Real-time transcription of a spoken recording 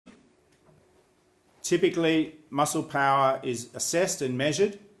Typically, muscle power is assessed and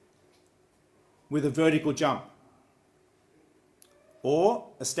measured with a vertical jump or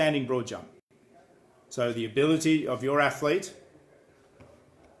a standing broad jump. So the ability of your athlete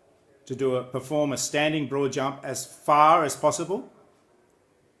to perform a standing broad jump as far as possible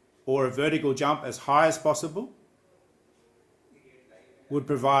or a vertical jump as high as possible would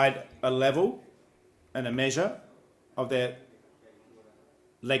provide a level and a measure of their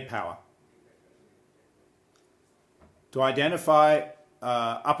leg power. To identify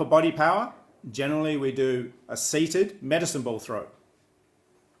upper body power, generally we do a seated medicine ball throw,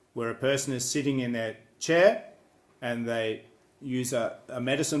 where a person is sitting in their chair and they use a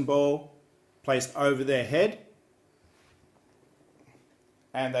medicine ball placed over their head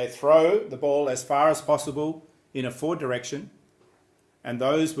and they throw the ball as far as possible in a forward direction, and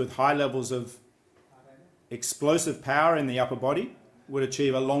those with high levels of explosive power in the upper body would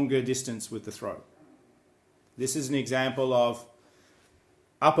achieve a longer distance with the throw. This is an example of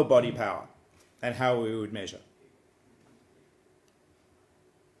upper body power and how we would measure.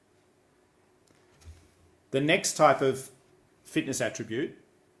 The next type of fitness attribute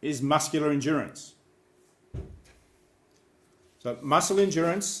is muscular endurance. So muscle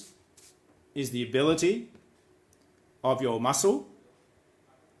endurance is the ability of your muscle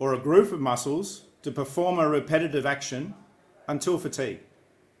or a group of muscles to perform a repetitive action until fatigue.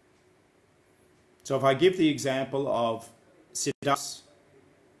 So if I give the example of sit-ups,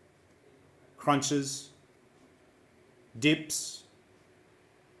 crunches, dips,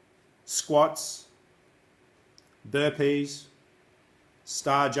 squats, burpees,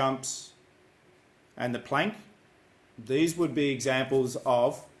 star jumps, and the plank, these would be examples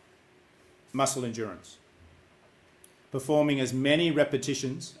of muscle endurance. Performing as many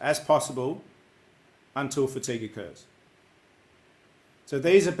repetitions as possible until fatigue occurs. So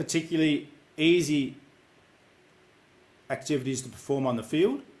these are particularly easy activities to perform on the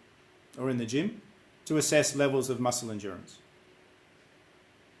field or in the gym to assess levels of muscle endurance.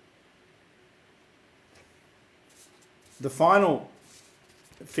 The final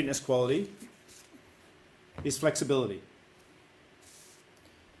fitness quality is flexibility.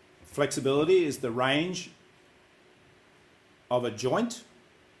 Flexibility is the range of a joint,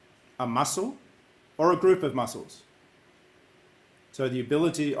 a muscle, or a group of muscles. So the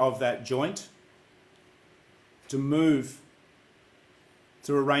ability of that joint to move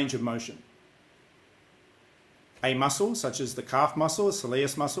through a range of motion. A muscle, such as the calf muscle, a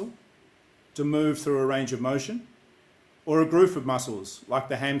soleus muscle, to move through a range of motion, or a group of muscles, like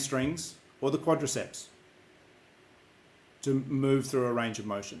the hamstrings or the quadriceps, to move through a range of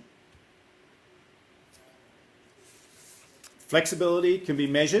motion. Flexibility can be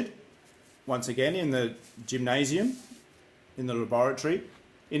measured, once again, in the gymnasium, in the laboratory,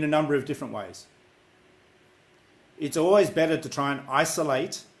 in a number of different ways. It's always better to try and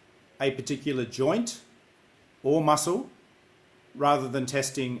isolate a particular joint or muscle rather than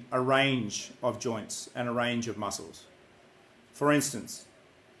testing a range of joints and a range of muscles. For instance,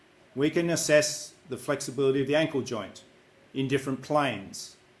 we can assess the flexibility of the ankle joint in different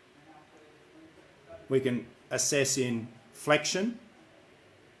planes. We can assess in flexion,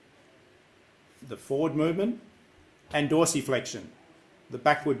 the forward movement, and dorsiflexion, the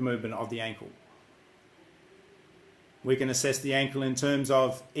backward movement of the ankle. We can assess the ankle in terms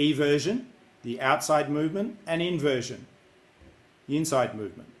of eversion, the outside movement, and inversion, the inside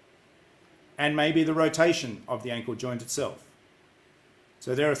movement, and maybe the rotation of the ankle joint itself.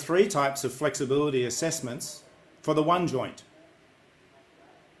 So there are three types of flexibility assessments for the one joint.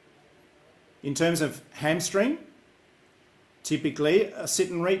 In terms of hamstring, typically a sit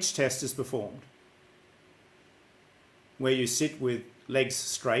and reach test is performed, where you sit with legs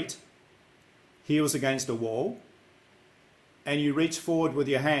straight, heels against a wall, and you reach forward with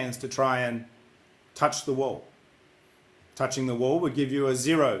your hands to try and touch the wall. Touching the wall would give you a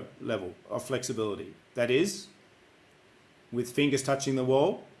 0 level of flexibility. That is, with fingers touching the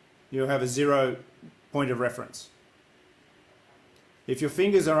wall, you'll have a 0 point of reference. If your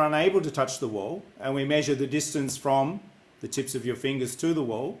fingers are unable to touch the wall, and we measure the distance from the tips of your fingers to the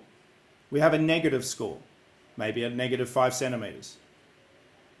wall, we have a negative score, maybe a -5 centimeters.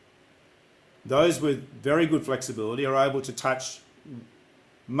 Those with very good flexibility are able to touch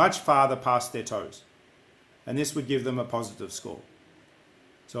much farther past their toes, and this would give them a positive score.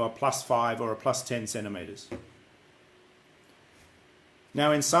 So a +5 or a +10 centimeters.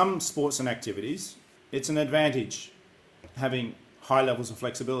 Now, in some sports and activities, it's an advantage having high levels of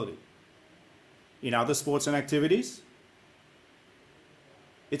flexibility. In other sports and activities,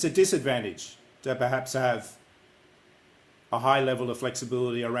 it's a disadvantage to perhaps have a high level of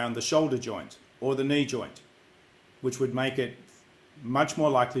flexibility around the shoulder joint or the knee joint, which would make it much more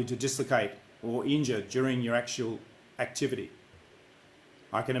likely to dislocate or injure during your actual activity.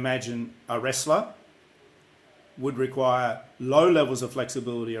 I can imagine a wrestler would require low levels of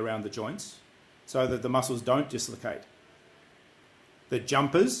flexibility around the joints so that the muscles don't dislocate. The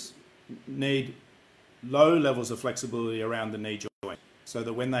jumpers need low levels of flexibility around the knee joint so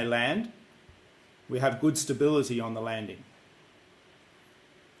that when they land, we have good stability on the landing.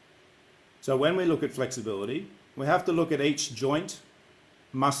 So when we look at flexibility, we have to look at each joint,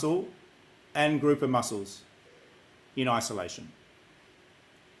 muscle, and group of muscles in isolation.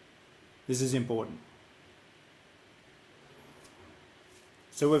 This is important.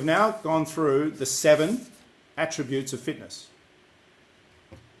 So we've now gone through the 7 attributes of fitness.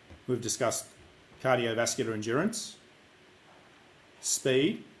 We've discussed cardiovascular endurance,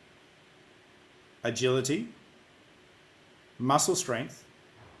 speed, agility, muscle strength,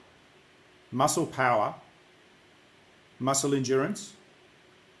 muscle power, muscle endurance,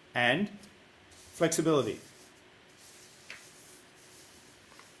 and flexibility.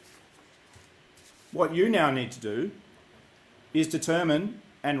 What you now need to do is determine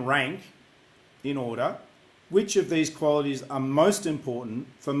and rank in order which of these qualities are most important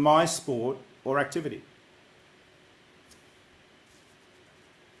for my sport or activity.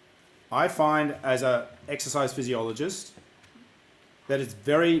 I find as an exercise physiologist that it's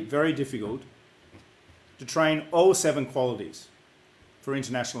very, very difficult to train all 7 qualities for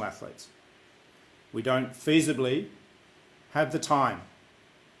international athletes. We don't feasibly have the time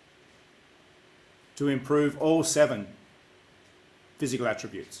to improve all 7 physical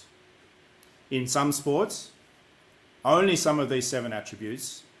attributes. In some sports, only some of these 7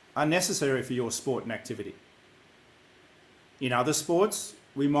 attributes are necessary for your sport and activity. In other sports,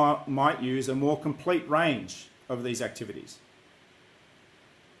 we might use a more complete range of these activities.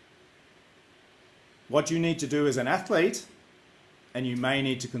 What you need to do as an athlete, and you may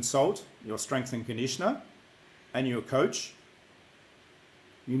need to consult your strength and conditioner and your coach,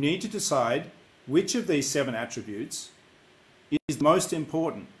 you need to decide which of these 7 attributes is most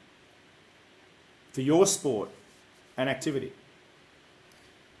important for your sport and activity.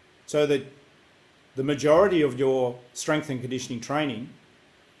 So that the majority of your strength and conditioning training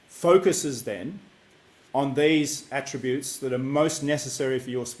focuses then on these attributes that are most necessary for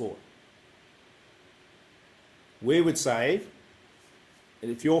your sport. We would say that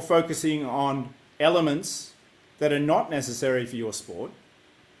if you're focusing on elements that are not necessary for your sport,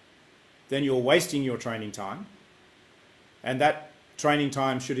 then you're wasting your training time, and that training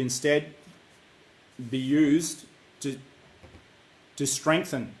time should instead be used to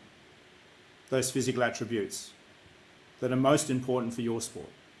strengthen those physical attributes that are most important for your sport.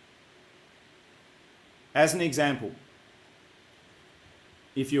 As an example,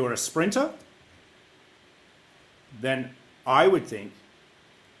 if you're a sprinter, then I would think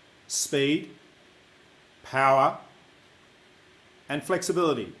speed, power, and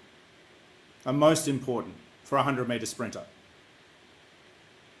flexibility are most important for a 100-meter sprinter.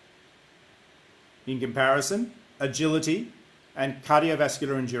 In comparison, agility and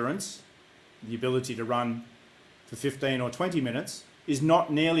cardiovascular endurance, the ability to run for 15 or 20 minutes, is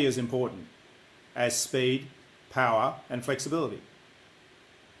not nearly as important as speed, power, and flexibility.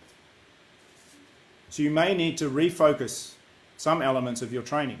 So you may need to refocus some elements of your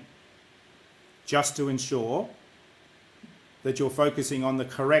training just to ensure that you're focusing on the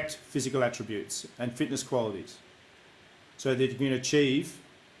correct physical attributes and fitness qualities so that you can achieve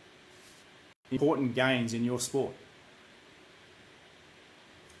important gains in your sport.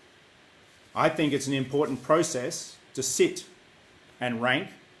 I think it's an important process to sit and rank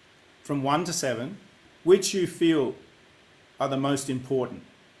from 1 to 7 which you feel are the most important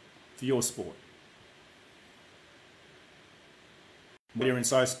for your sport. You're in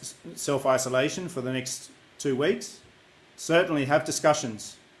self-isolation for the next 2 weeks. Certainly have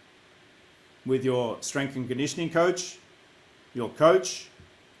discussions with your strength and conditioning coach, your coach,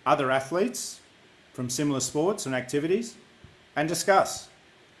 other athletes from similar sports and activities, and discuss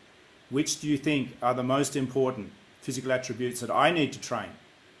which do you think are the most important physical attributes that I need to train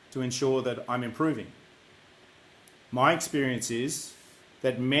to ensure that I'm improving. My experience is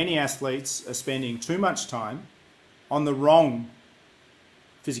that many athletes are spending too much time on the wrong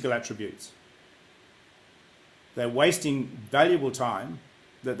physical attributes. They're wasting valuable time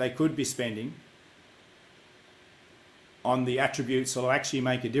that they could be spending on the attributes that will actually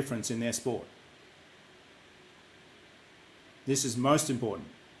make a difference in their sport. This is most important.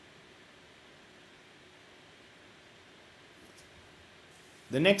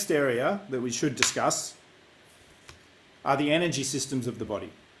 The next area that we should discuss are the energy systems of the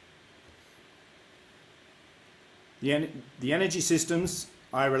body. The energy systems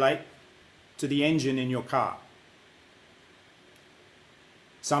I relate to the engine in your car.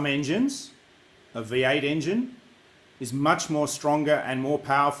 Some engines, a V8 engine, is much more stronger and more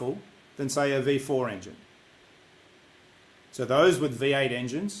powerful than, say, a V4 engine. So those with V8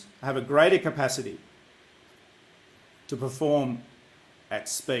 engines have a greater capacity to perform at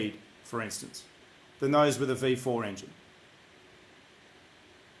speed, for instance, than those with a V4 engine.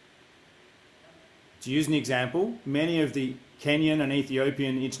 To use an example, many of the Kenyan and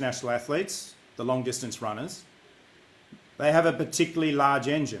Ethiopian international athletes, the long distance runners, they have a particularly large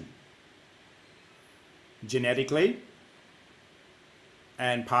engine. Genetically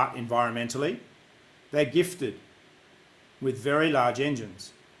and part environmentally, they're gifted with very large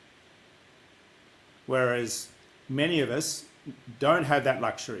engines. Whereas many of us don't have that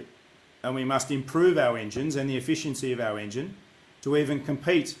luxury, and we must improve our engines and the efficiency of our engine to even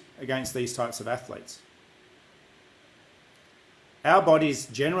compete against these types of athletes. Our bodies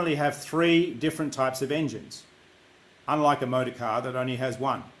generally have 3 different types of engines, unlike a motor car that only has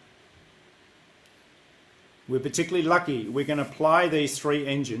 1. We're particularly lucky we can apply these 3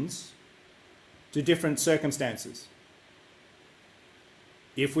 engines to different circumstances.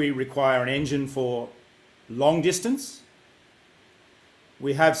 If we require an engine for long distance,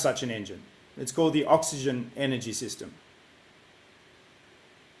 we have such an engine. It's called the oxygen energy system.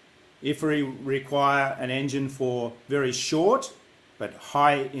 If we require an engine for very short but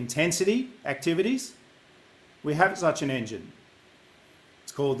high intensity activities, we have such an engine.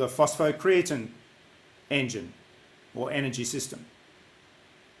 It's called the phosphocreatine engine or energy system.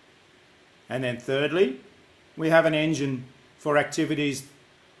 And then thirdly, we have an engine for activities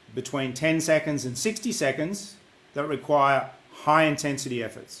between 10 seconds and 60 seconds that require high intensity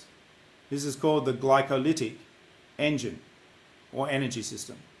efforts. This is called the glycolytic engine or energy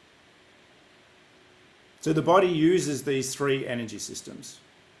system. So the body uses these 3 energy systems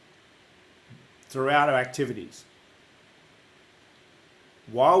throughout our activities.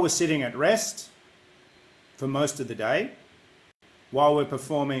 While we're sitting at rest for most of the day, while we're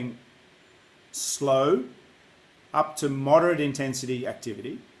performing slow up to moderate intensity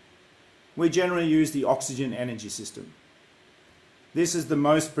activity, we generally use the oxygen energy system. This is the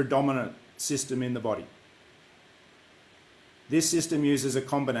most predominant system in the body. This system uses a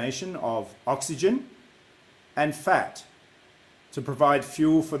combination of oxygen and fat to provide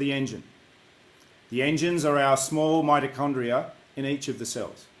fuel for the engine. The engines are our small mitochondria in each of the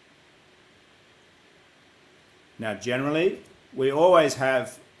cells. Now, generally, we always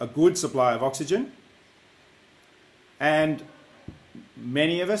have a good supply of oxygen, and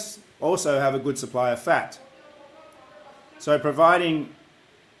many of us also have a good supply of fat. So providing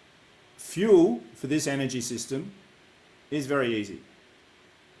fuel for this energy system is very easy.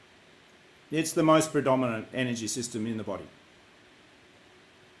 It's the most predominant energy system in the body.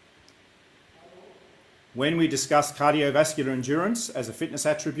 When we discuss cardiovascular endurance as a fitness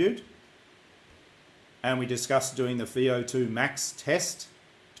attribute, and we discuss doing the VO2 max test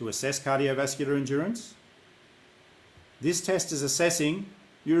to assess cardiovascular endurance, this test is assessing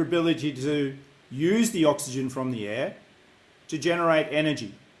your ability to use the oxygen from the air to generate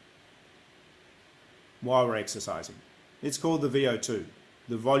energy while we're exercising. It's called the VO2,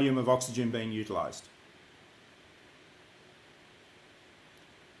 the volume of oxygen being utilized.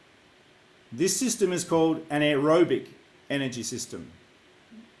 This system is called an aerobic energy system,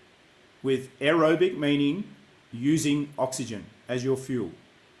 with aerobic meaning using oxygen as your fuel.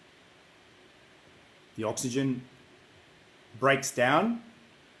 The oxygen breaks down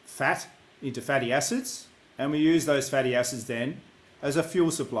fat into fatty acids, and we use those fatty acids then as a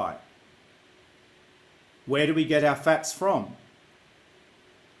fuel supply. Where do we get our fats from?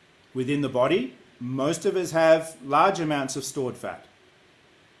 Within the body, most of us have large amounts of stored fat.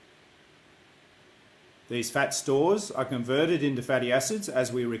 These fat stores are converted into fatty acids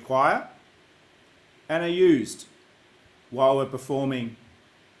as we require and are used while we're performing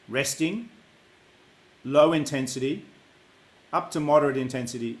resting, low intensity, up to moderate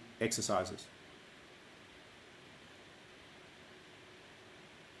intensity exercises.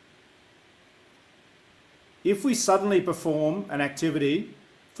 If we suddenly perform an activity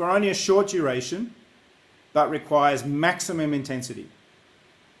for only a short duration but requires maximum intensity,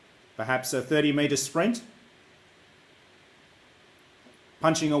 perhaps a 30-meter sprint,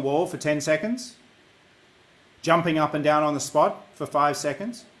 punching a wall for 10 seconds, jumping up and down on the spot for 5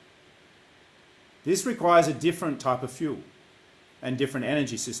 seconds, this requires a different type of fuel and different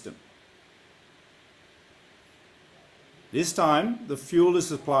energy system. This time, the fuel is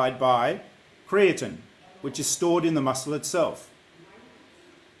supplied by creatine, which is stored in the muscle itself.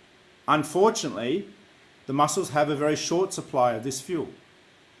 Unfortunately, the muscles have a very short supply of this fuel.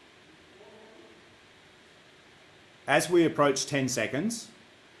 As we approach 10 seconds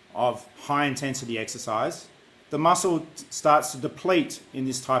of high intensity exercise, the muscle starts to deplete in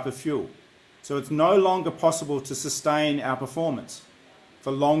this type of fuel. So it's no longer possible to sustain our performance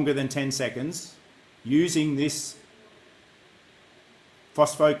for longer than 10 seconds using this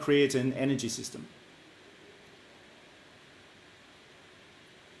phosphocreatine energy system.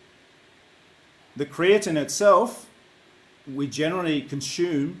 The creatine itself we generally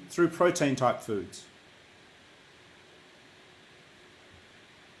consume through protein type foods.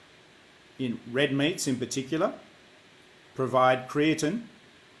 In red meats in particular, provide creatine,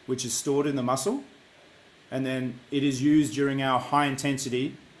 which is stored in the muscle, and then it is used during our high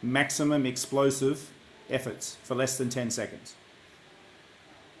intensity, maximum explosive efforts for less than 10 seconds.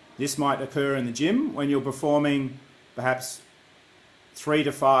 This might occur in the gym when you're performing perhaps 3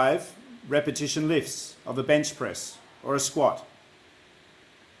 to 5 repetition lifts of a bench press or a squat.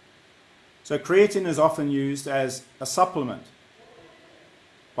 So creatine is often used as a supplement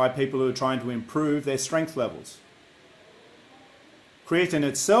by people who are trying to improve their strength levels. Creatine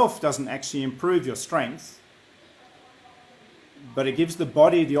itself doesn't actually improve your strength, but it gives the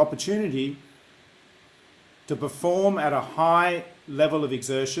body the opportunity to perform at a high level of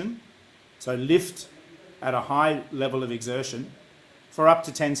exertion, so lift at a high level of exertion for up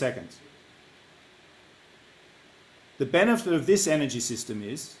to 10 seconds. The benefit of this energy system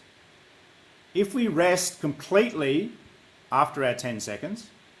is if we rest completely after our 10 seconds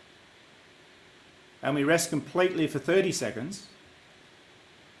and we rest completely for 30 seconds,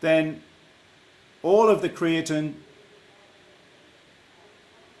 then all of the creatine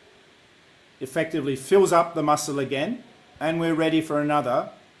effectively fills up the muscle again, and we're ready for another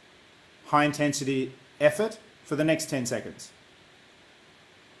high intensity effort for the next 10 seconds.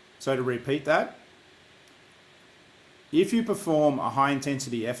 So to repeat that, if you perform a high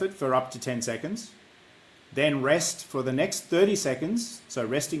intensity effort for up to 10 seconds, then rest for the next 30 seconds, so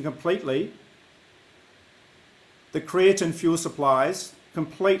resting completely, the creatine fuel supplies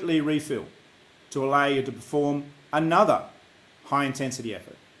completely refill to allow you to perform another high intensity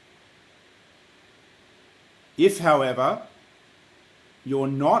effort. If, however, you're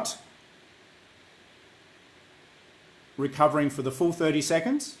not recovering for the full 30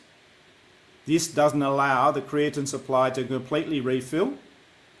 seconds, this doesn't allow the creatine supply to completely refill,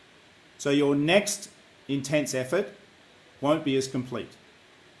 so your next intense effort won't be as complete.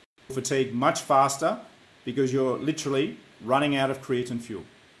 You'll fatigue much faster because you're literally running out of creatine fuel.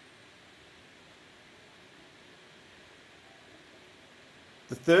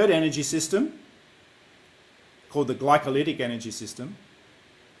 The third energy system, called the glycolytic energy system,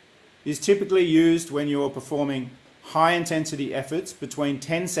 is typically used when you're performing high intensity efforts between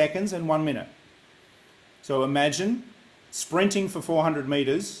 10 seconds and 1 minute. So imagine sprinting for 400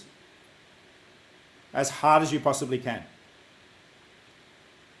 meters as hard as you possibly can.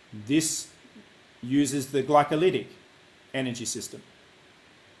 This uses the glycolytic energy system.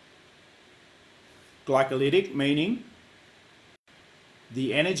 Glycolytic meaning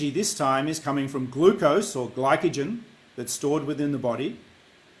the energy this time is coming from glucose or glycogen that's stored within the body,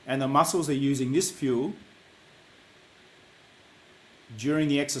 and the muscles are using this fuel during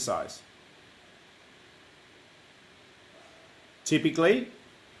the exercise. Typically,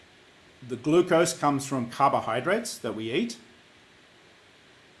 the glucose comes from carbohydrates that we eat,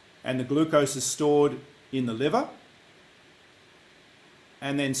 and the glucose is stored in the liver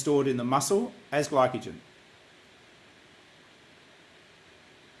and then stored in the muscle as glycogen.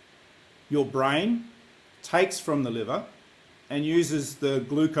 Your brain takes from the liver and uses the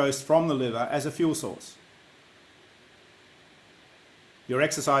glucose from the liver as a fuel source. Your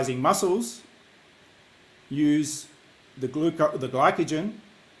exercising muscles use the glycogen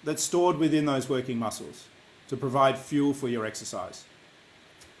that's stored within those working muscles to provide fuel for your exercise.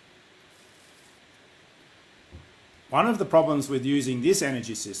 One of the problems with using this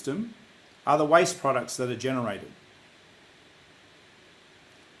energy system are the waste products that are generated.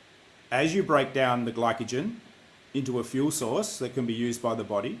 As you break down the glycogen into a fuel source that can be used by the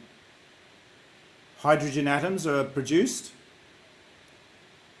body, hydrogen atoms are produced,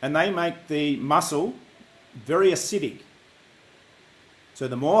 and they make the muscle very acidic. So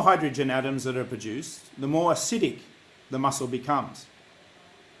the more hydrogen atoms that are produced, the more acidic the muscle becomes.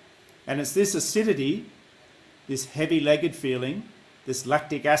 And it's this acidity, this heavy-legged feeling, this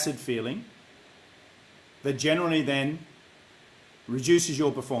lactic acid feeling, that generally then reduces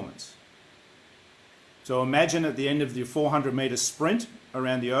your performance. So imagine at the end of your 400-meter sprint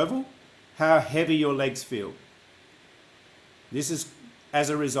around the oval, how heavy your legs feel. This is as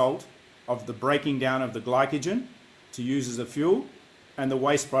a result of the breaking down of the glycogen to use as a fuel, and the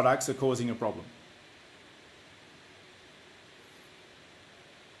waste products are causing a problem.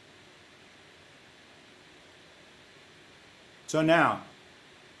 So now,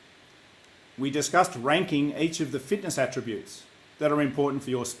 we discussed ranking each of the fitness attributes that are important for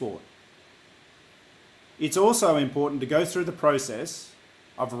your sport. It's also important to go through the process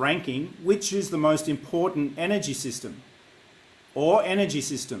of ranking which is the most important energy system or energy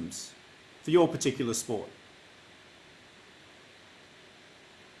systems for your particular sport.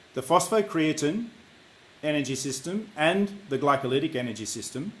 The phosphocreatine energy system and the glycolytic energy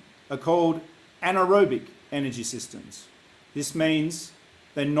system are called anaerobic energy systems. This means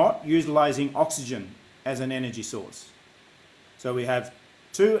they're not utilizing oxygen as an energy source. So we have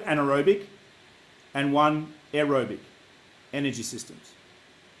 2 anaerobic and 1 aerobic energy systems.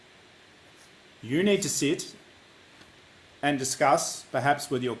 You need to sit and discuss, perhaps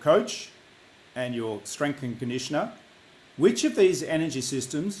with your coach and your strength and conditioner, which of these energy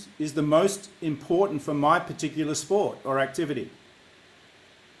systems is the most important for my particular sport or activity.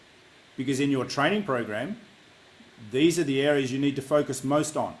 Because in your training program, these are the areas you need to focus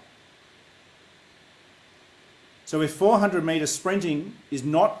most on. So if 400 meter sprinting is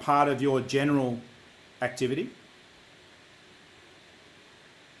not part of your general activity,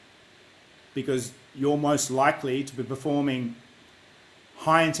 because you're most likely to be performing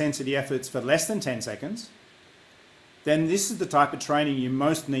high intensity efforts for less than 10 seconds, then this is the type of training you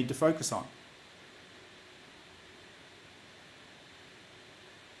most need to focus on.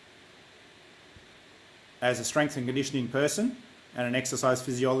 As a strength and conditioning person and an exercise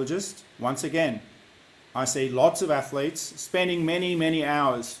physiologist, once again, I see lots of athletes spending many, many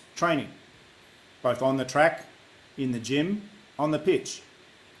hours training, both on the track, in the gym, on the pitch.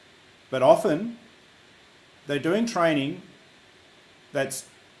 But often, they're doing training that's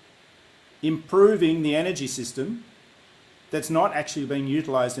improving the energy system that's not actually being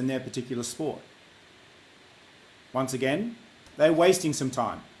utilized in their particular sport. Once again, they're wasting some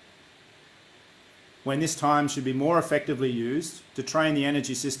time, when this time should be more effectively used to train the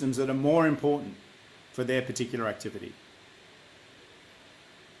energy systems that are more important for their particular activity.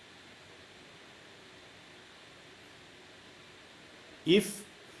 If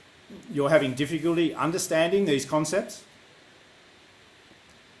you're having difficulty understanding these concepts,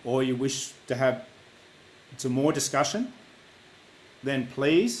 or you wish to have some more discussion, then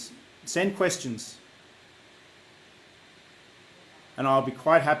please send questions. And I'll be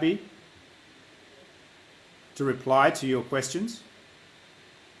quite happy to reply to your questions.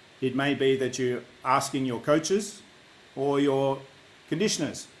 It may be that you're asking your coaches or your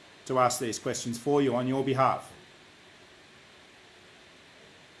conditioners to ask these questions for you on your behalf.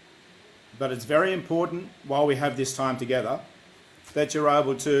 But it's very important, while we have this time together, that you're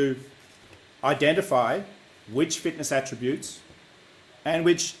able to identify which fitness attributes and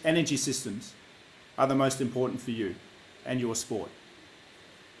which energy systems are the most important for you and your sport.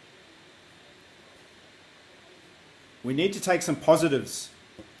 We need to take some positives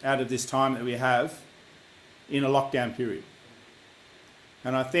out of this time that we have in a lockdown period.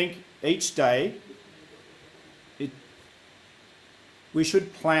 And I think each day we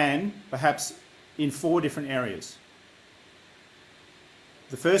should plan perhaps in 4 different areas.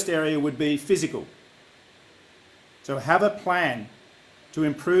 The first area would be physical. So have a plan to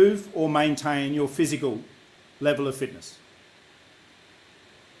improve or maintain your physical level of fitness.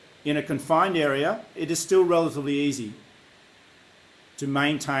 In a confined area, it is still relatively easy to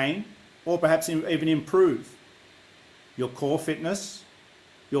maintain or perhaps even improve your core fitness,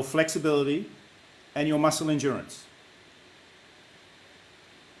 your flexibility, and your muscle endurance.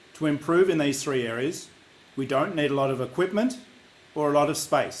 To improve in these 3 areas, we don't need a lot of equipment or a lot of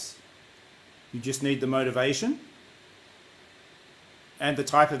space. You just need the motivation and the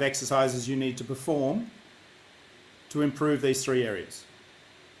type of exercises you need to perform to improve these 3 areas.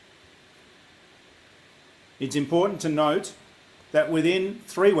 It's important to note that within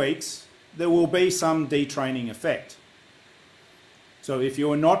 3 weeks, there will be some detraining effect. So if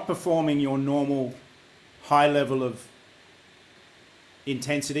you're not performing your normal high level of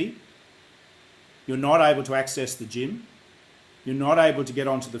intensity, you're not able to access the gym, you're not able to get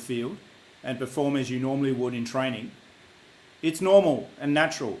onto the field and perform as you normally would in training, it's normal and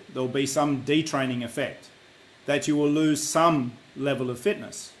natural. There'll be some detraining effect, that you will lose some level of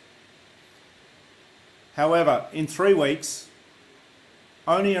fitness. However, in 3 weeks,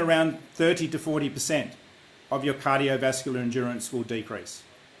 only around 30 to 40% of your cardiovascular endurance will decrease.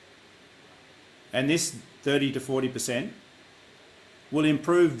 And this 30 to 40% will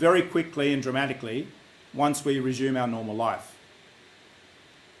improve very quickly and dramatically once we resume our normal life.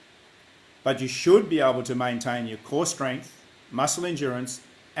 But you should be able to maintain your core strength, muscle endurance,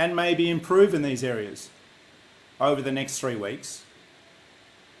 and maybe improve in these areas over the next 3 weeks,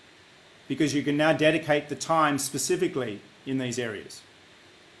 because you can now dedicate the time specifically in these areas.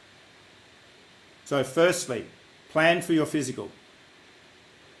 So firstly, plan for your physical.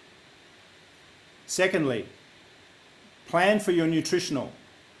 Secondly, plan for your nutritional.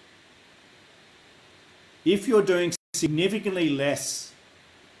 If you're doing significantly less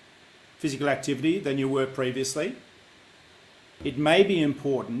physical activity than you were previously, it may be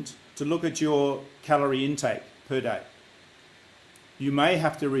important to look at your calorie intake per day. You may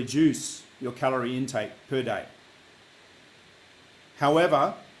have to reduce your calorie intake per day.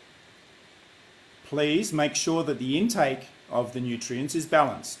 However, please make sure that the intake of the nutrients is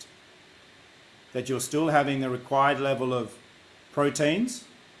balanced, that you're still having the required level of proteins,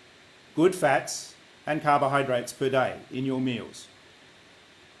 good fats, and carbohydrates per day in your meals.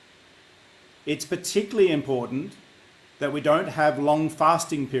 It's particularly important that we don't have long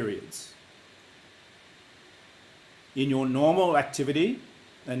fasting periods. In your normal activity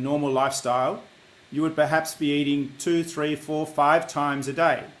and normal lifestyle, you would perhaps be eating 2, 3, 4, 5 times a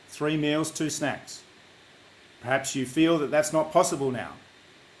day, 3 meals, 2 snacks. Perhaps you feel that that's not possible now.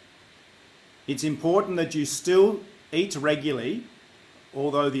 It's important that you still eat regularly,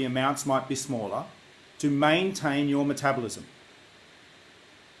 although the amounts might be smaller, to maintain your metabolism.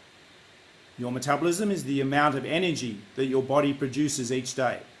 Your metabolism is the amount of energy that your body produces each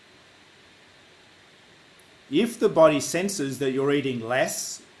day. If the body senses that you're eating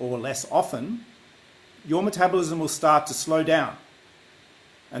less or less often, your metabolism will start to slow down.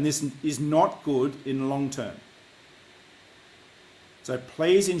 And this is not good in the long term. So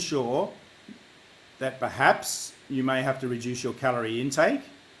please ensure that perhaps you may have to reduce your calorie intake,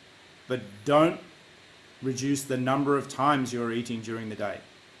 but don't reduce the number of times you're eating during the day.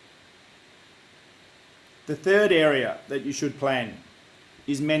 The third area that you should plan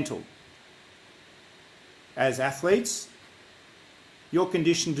is mental. As athletes, you're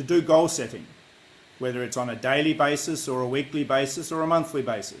conditioned to do goal setting, whether it's on a daily basis or a weekly basis or a monthly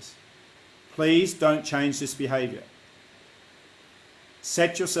basis. Please don't change this behaviour.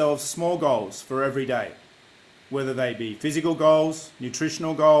 Set yourselves small goals for every day, whether they be physical goals,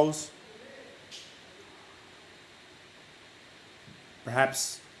 nutritional goals.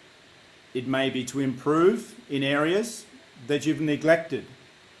 Perhaps it may be to improve in areas that you've neglected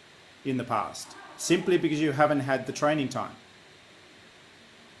in the past, simply because you haven't had the training time.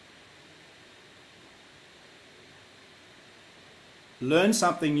 Learn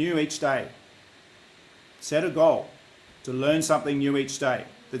something new each day. Set a goal to learn something new each day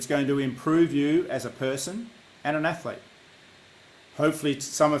that's going to improve you as a person and an athlete. Hopefully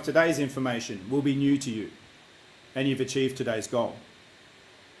some of today's information will be new to you and you've achieved today's goal.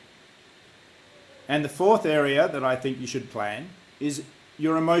 And the fourth area that I think you should plan is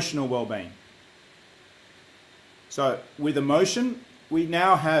your emotional well-being. So with emotion, we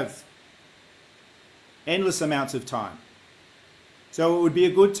now have endless amounts of time. So it would be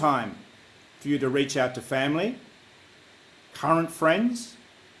a good time for you to reach out to family, current friends,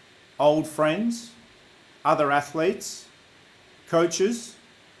 old friends, other athletes, coaches,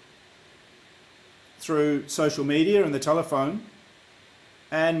 through social media and the telephone,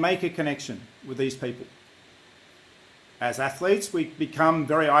 and make a connection with these people. As athletes, we become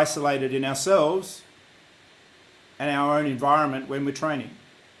very isolated in ourselves and our own environment when we're training.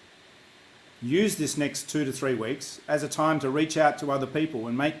 Use this next 2 to 3 weeks as a time to reach out to other people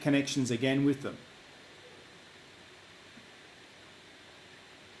and make connections again with them.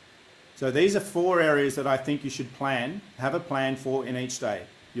 So these are 4 areas that I think you should have a plan for in each day.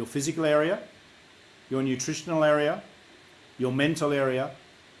 Your physical area, your nutritional area, your mental area,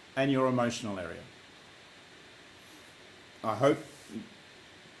 and your emotional area. I hope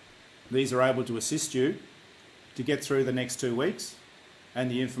these are able to assist you to get through the next 2 weeks,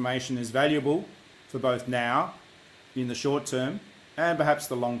 and the information is valuable for both now, in the short term, and perhaps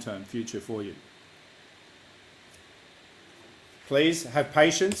the long term future for you. Please have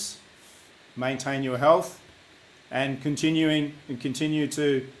patience, maintain your health, and continue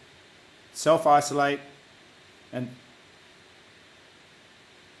to self-isolate and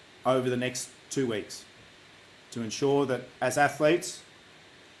over the next 2 weeks to ensure that as athletes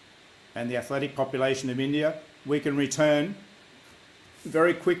and the athletic population of India, we can return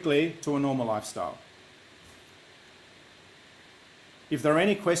very quickly to a normal lifestyle. If there are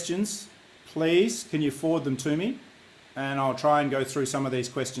any questions, please can you forward them to me, and I'll try and go through some of these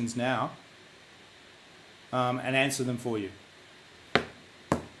questions now and answer them for you.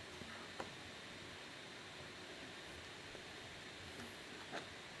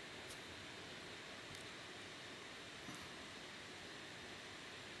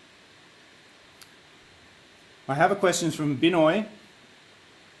 I have a question from Binoy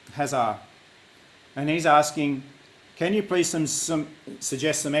Hazar, and he's asking, can you please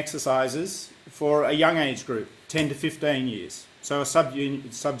suggest some exercises for a young age group, 10 to 15 years, so a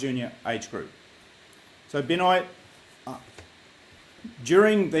sub-junior age group. So Binoy,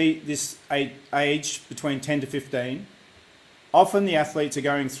 during this age between 10 to 15, often the athletes are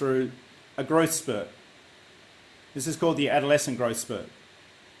going through a growth spurt. This is called the adolescent growth spurt,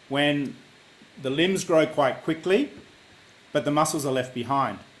 when the limbs grow quite quickly, but the muscles are left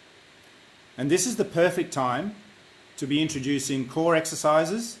behind. And this is the perfect time to be introducing core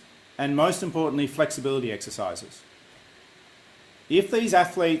exercises and, most importantly, flexibility exercises. If these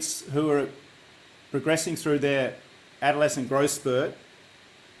athletes who are progressing through their adolescent growth spurt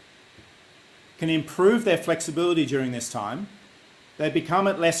can improve their flexibility during this time, they become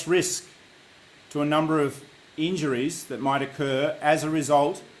at less risk to a number of injuries that might occur as a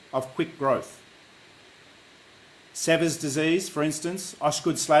result of quick growth. Sever's disease, for instance,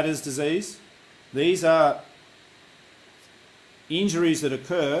 Osgood-Schlatters disease, these are injuries that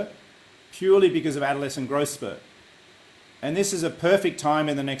occur purely because of adolescent growth spurt. And this is a perfect time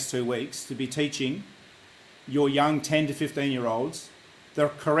in the next 2 weeks to be teaching your young 10 to 15-year-olds the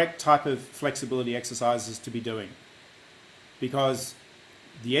correct type of flexibility exercises to be doing. Because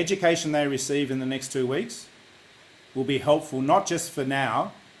the education they receive in the next 2 weeks will be helpful not just for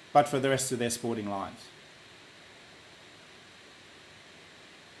now, but for the rest of their sporting lives.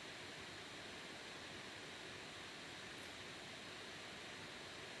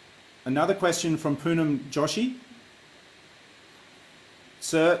 Another question from Poonam Joshi.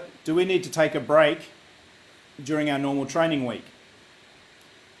 Sir, do we need to take a break during our normal training week?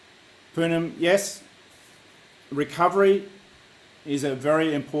 Poonam, yes. Recovery is a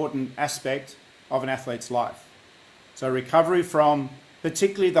very important aspect of an athlete's life. So recovery from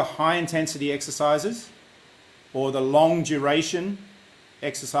particularly the high intensity exercises or the long duration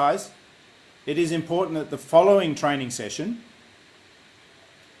exercise, it is important that the following training session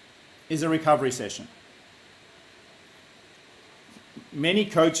is a recovery session. Many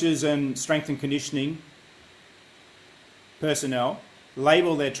coaches and strength and conditioning personnel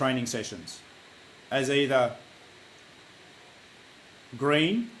label their training sessions as either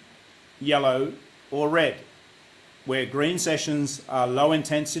green, yellow, or red, where green sessions are low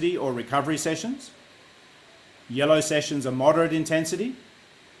intensity or recovery sessions, yellow sessions are moderate intensity,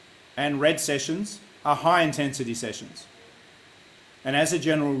 and red sessions are high intensity sessions. And as a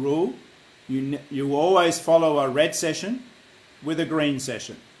general rule, you always follow a red session with a green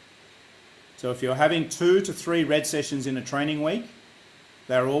session. So if you're having 2 to 3 red sessions in a training week,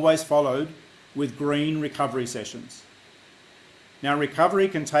 they're always followed with green recovery sessions. Now, recovery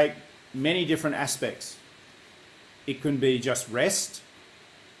can take many different aspects. It can be just rest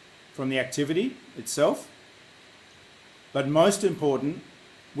from the activity itself, but most important,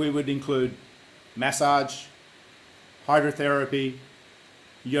 we would include massage, hydrotherapy,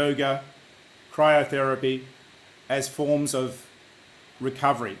 yoga, cryotherapy as forms of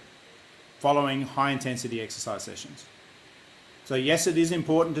recovery following high intensity exercise sessions. So yes, it is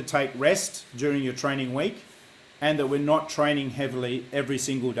important to take rest during your training week and that we're not training heavily every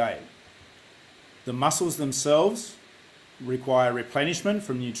single day. The muscles themselves require replenishment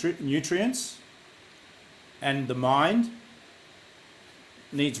from nutrients, and the mind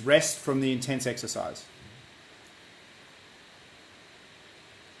needs rest from the intense exercise.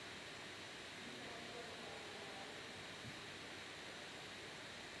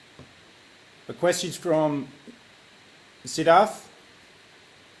 A question from Siddharth.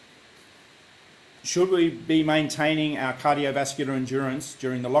 Should we be maintaining our cardiovascular endurance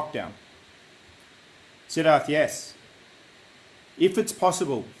during the lockdown? Siddharth, yes. If it's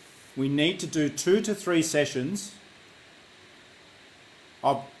possible, we need to do 2 to 3 sessions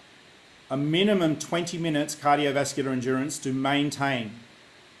of a minimum 20 minutes cardiovascular endurance to maintain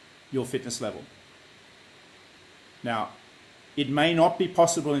your fitness level. Now, it may not be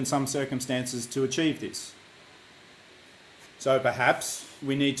possible in some circumstances to achieve this. So perhaps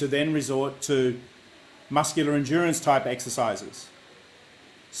we need to then resort to muscular endurance type exercises,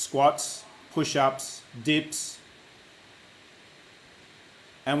 squats, push-ups, dips,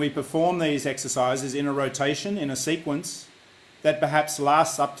 and we perform these exercises in a rotation, in a sequence that perhaps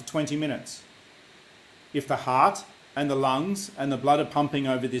lasts up to 20 minutes. If the heart and the lungs and the blood are pumping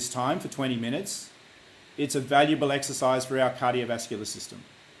over this time for 20 minutes, it's a valuable exercise for our cardiovascular system.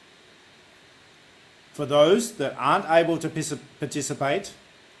 For those that aren't able to participate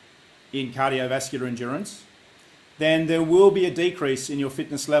in cardiovascular endurance, then there will be a decrease in your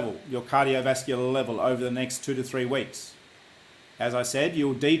fitness level, your cardiovascular level, over the next 2 to 3 weeks. As I said,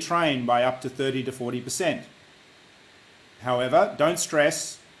 you'll detrain by up to 30 to 40%. However, don't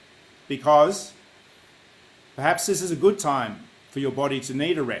stress, because perhaps this is a good time for your body to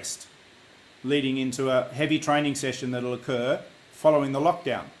need a rest, leading into a heavy training session that will occur following the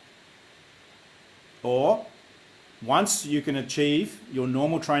lockdown. Or once you can achieve your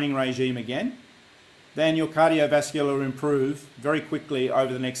normal training regime again, then your cardiovascular will improve very quickly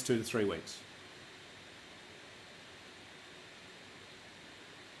over the next 2 to 3 weeks.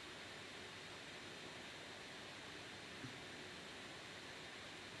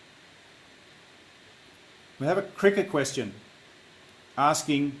 We have a cricket question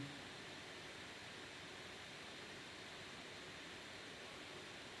asking,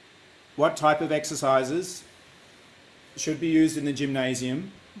 what type of exercises should be used in the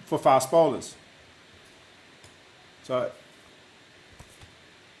gymnasium for fast bowlers? So,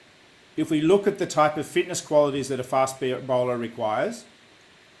 if we look at the type of fitness qualities that a fast bowler requires,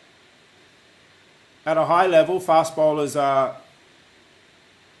 at a high level, fast bowlers are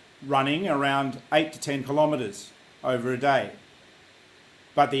running around 8 to 10 kilometres over a day.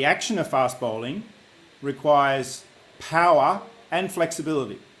 But the action of fast bowling requires power and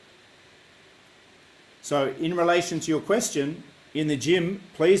flexibility. So in relation to your question, in the gym,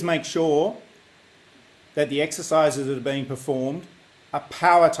 please make sure that the exercises that are being performed are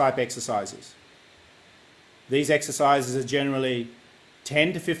power type exercises. These exercises are generally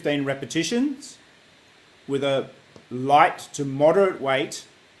 10 to 15 repetitions with a light to moderate weight,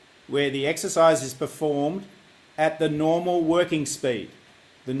 where the exercise is performed at the normal working speed,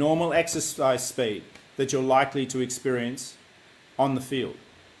 the normal exercise speed that you're likely to experience on the field,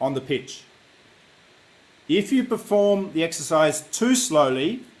 on the pitch. If you perform the exercise too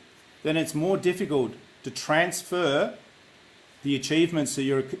slowly, then it's more difficult to transfer the achievements that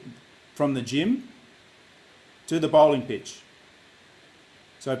you're from the gym to the bowling pitch.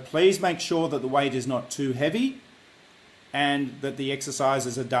 So please make sure that the weight is not too heavy and that the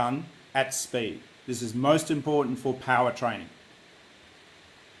exercises are done at speed. This is most important for power training.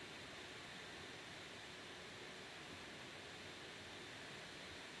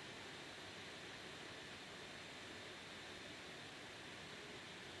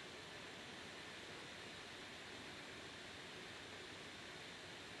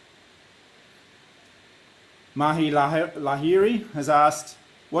 Mahi Lahiri has asked,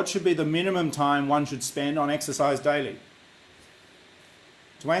 what should be the minimum time one should spend on exercise daily?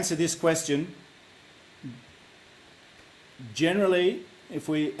 To answer this question, generally, if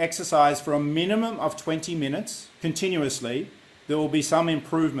we exercise for a minimum of 20 minutes continuously, there will be some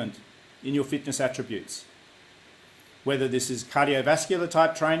improvement in your fitness attributes. Whether this is cardiovascular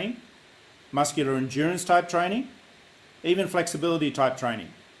type training, muscular endurance type training, even flexibility type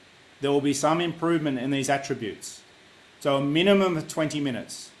training, there will be some improvement in these attributes. So a minimum of 20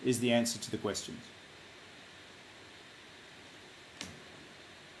 minutes is the answer to the questions.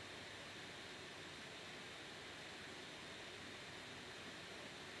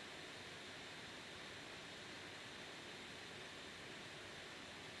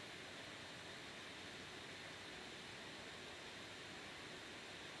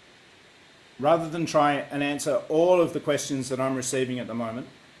 Rather than try and answer all of the questions that I'm receiving at the moment,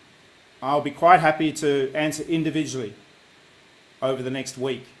 I'll be quite happy to answer individually over the next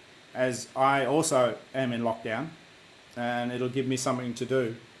week, as I also am in lockdown, and it'll give me something to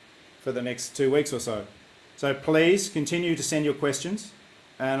do for the next 2 weeks or so. So please continue to send your questions,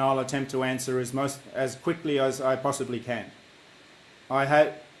 and I'll attempt to answer as quickly as I possibly can. I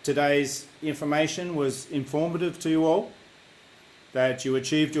hope today's information was informative to you all, that you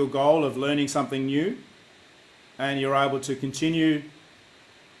achieved your goal of learning something new, and you're able to continue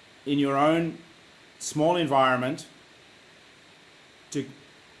in your own small environment to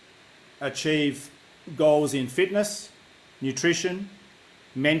achieve goals in fitness, nutrition,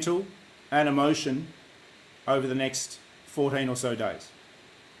 mental and emotion over the next 14 or so days.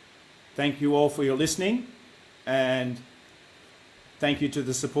 Thank you all for your listening, and thank you to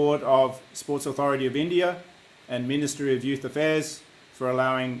the support of Sports Authority of India and Ministry of Youth Affairs for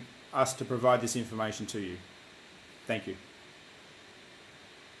allowing us to provide this information to you. Thank you.